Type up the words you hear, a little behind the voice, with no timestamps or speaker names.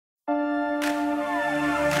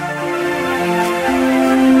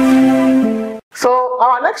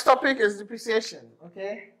next topic is depreciation.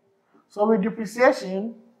 Okay, so with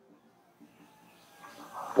depreciation,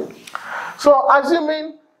 so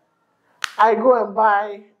assuming I go and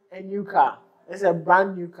buy a new car, it's a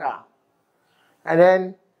brand new car, and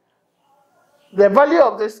then the value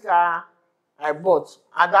of this car I bought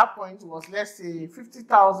at that point was, let's say,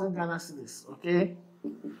 50,000 Ghana cedis. Okay,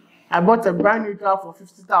 I bought a brand new car for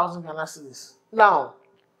 50,000 Ghana cedis. Now,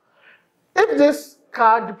 if this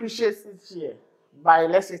car depreciates each year by,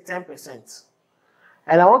 let's say, 10%,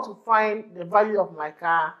 and I want to find the value of my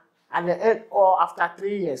car at the end or after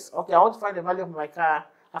 3 years. Okay, I want to find the value of my car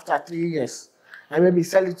after 3 years and maybe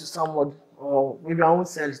sell it to someone, or maybe I won't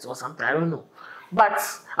sell it or something, I don't know. But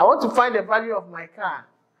I want to find the value of my car,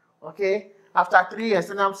 okay, after 3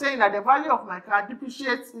 years. And I'm saying that the value of my car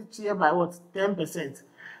depreciates each year by what? 10%.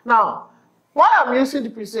 Now, why I'm using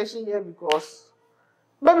depreciation here? Because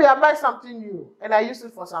maybe I buy something new and I use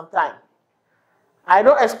it for some time. I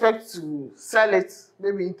don't expect to sell it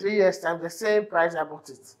maybe in 3 years' time the same price I bought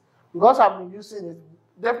it. Because I've been using it,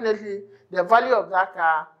 definitely the value of that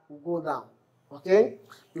car will go down. Okay?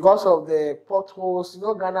 Because of the potholes,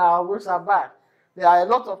 Ghana roads are bad. There are a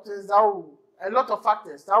lot of things a lot of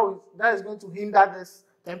factors that is going to hinder this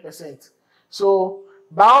 10%. So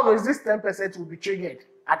by all means, this 10% will be triggered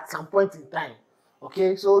at some point in time.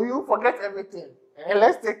 Okay, so you forget everything and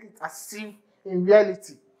let's take it as if in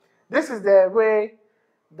reality. This is the way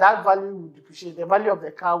that value will depreciate, the value of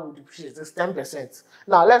the car will depreciate, it's 10%.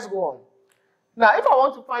 Now let's go on. Now if I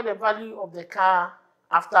want to find the value of the car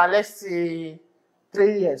after, let's say,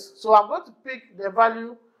 3 years, so I'm going to pick the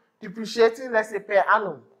value depreciating, let's say, per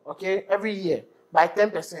annum, okay, every year by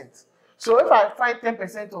 10%. So if I find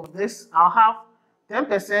 10% of this, I'll have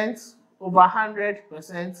 10% over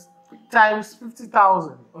 100% times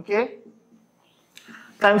 50,000, okay?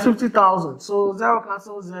 Times 50,000. So 0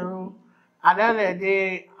 cancels 0. At the end of the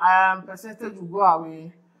day, percentage will go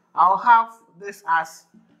away. I'll have this as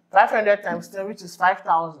 500 times 10, which is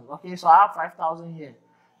 5,000. Okay, so I have 5,000 here.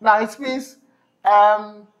 Now it means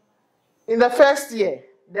in the first year,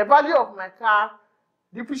 the value of my car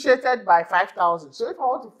depreciated by 5,000. So if I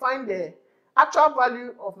want to find the actual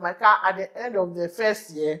value of my car at the end of the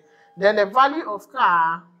first year, then the value of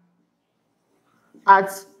car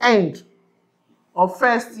at end of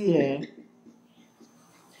first year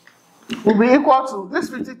will be equal to this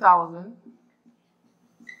 50,000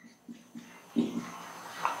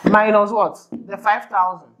 minus what? The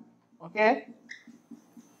 5,000. Okay?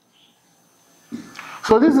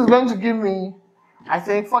 So this is going to give me, I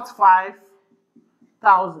think,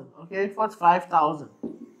 45,000. Okay? 45,000.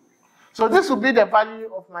 So this will be the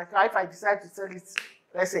value of my car if I decide to sell it,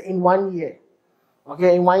 let's say, in 1 year.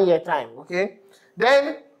 Okay? In 1 year time. Okay?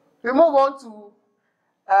 Then we move on to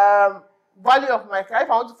value of my car. If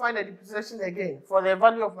I want to find the depreciation again for the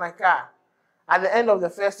value of my ar at the end of the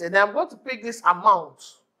first year, then I'm going to pick this amount,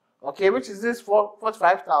 okay, which is this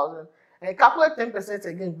 45,000, and calculate 10%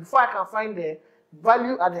 again before I can find the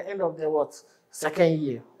value at the end of the what? Second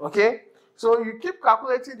year. Okay, so you keep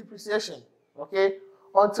calculating depreciation, okay,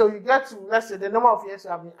 until you get to, let's say, the number of years you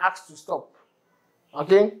have been asked to stop.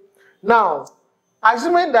 Okay, now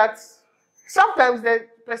assuming that sometimes the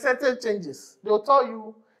percentage changes, they'll tell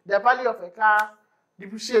you the value of a car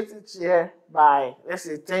depreciates each year by, let's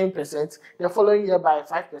say, 10%, the following year by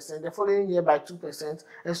 5%, the following year by 2%,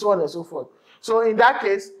 and so on and so forth. So in that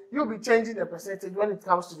case, you'll be changing the percentage when it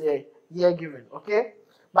comes to the year given, okay?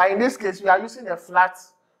 But in this case, we are using a flat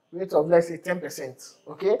rate of, let's say, 10%,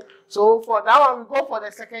 okay? So for that one, we go for the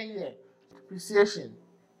second year, depreciation.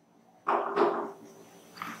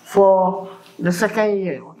 For the second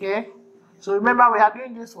year, okay? So remember, we are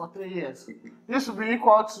doing this for 3 years. This will be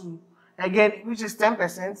equal to, again, which is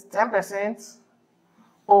 10%, 10%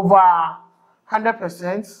 over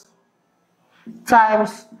 100%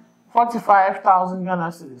 times 45,000 Ghana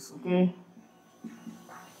cedis, okay?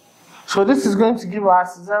 So this is going to give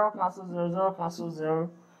us 0 cancel 0, 0 cancel 0.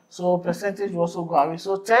 So percentage will also go away.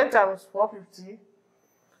 So 10 times 450,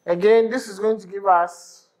 again, this is going to give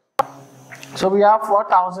us, so we have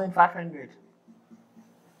 4,500.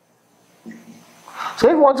 So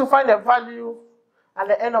if you want to find the value at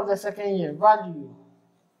the end of the second year, value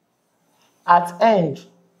at end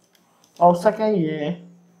of second year,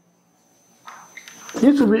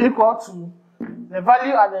 this will be equal to the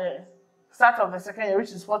value at the start of the second year,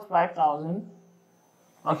 which is 45,000.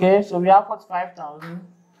 Okay, so we have 45,000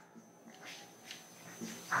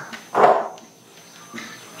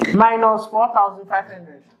 minus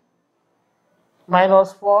 4,500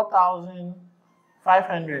 minus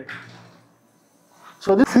 4,500.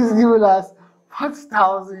 So this is giving us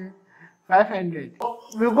 4,500.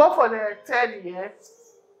 We'll go for the third year.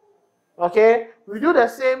 Okay, we do the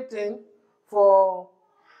same thing for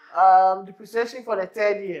depreciation for the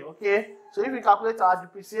third year. Okay, so if we calculate our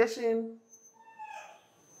depreciation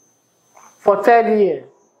for third year,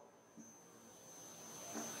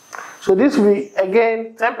 so this will be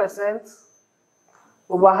again 10%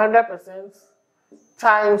 over 100%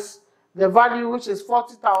 times the value, which is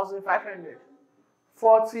 40,500.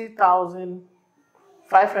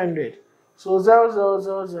 40,500. So 0, 0,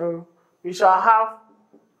 0, 0. We shall have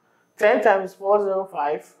 10 times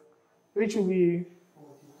 405, which will be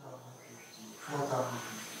 4,050.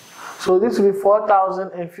 So this will be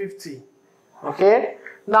 4,050. Okay.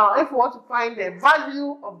 Now, if we want to find the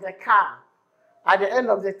value of the car at the end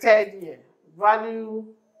of the third year, value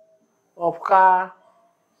of car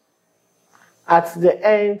at the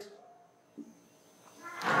end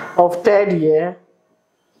of third year,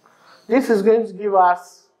 this is going to give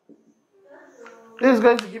us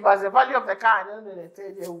the value of the car at the end of the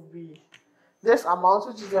third year will be this amount,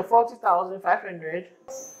 which is the 40,500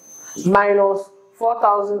 minus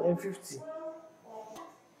 4,050.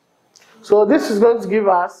 So this is going to give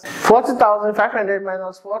us 40,500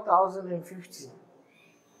 minus 4,050.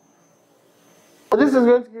 So this is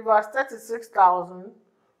going to give us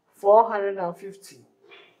 36,450.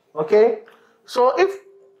 Okay. So if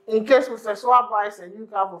in case Mr. Swab buys a new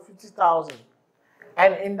car for 50,000,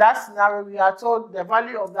 and in that scenario we are told the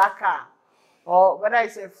value of that car, or whether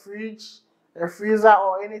it's a fridge, a freezer,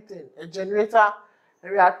 or anything, a generator,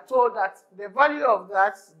 and we are told that the value of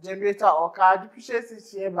that generator or car depreciates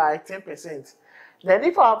each year by 10%. Then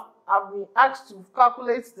if I've been asked to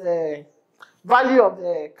calculate the value of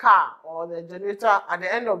the car or the generator at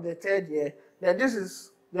the end of the third year, then this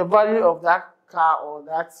is the value of that car or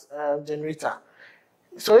that generator.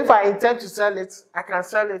 So if I intend to sell it, I can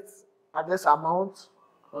sell it at this amount,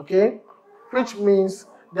 okay? Which means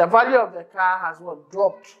the value of the car has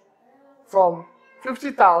dropped from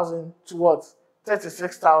 50,000 to what?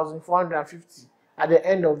 36,450 at the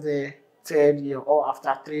end of the third year or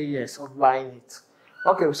after 3 years of buying it.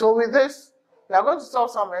 Okay, so with this, we are going to solve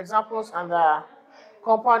some examples under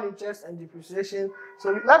compound interest and depreciation.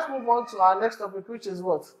 So let's move on to our next topic, which is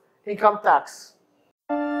what? Income tax.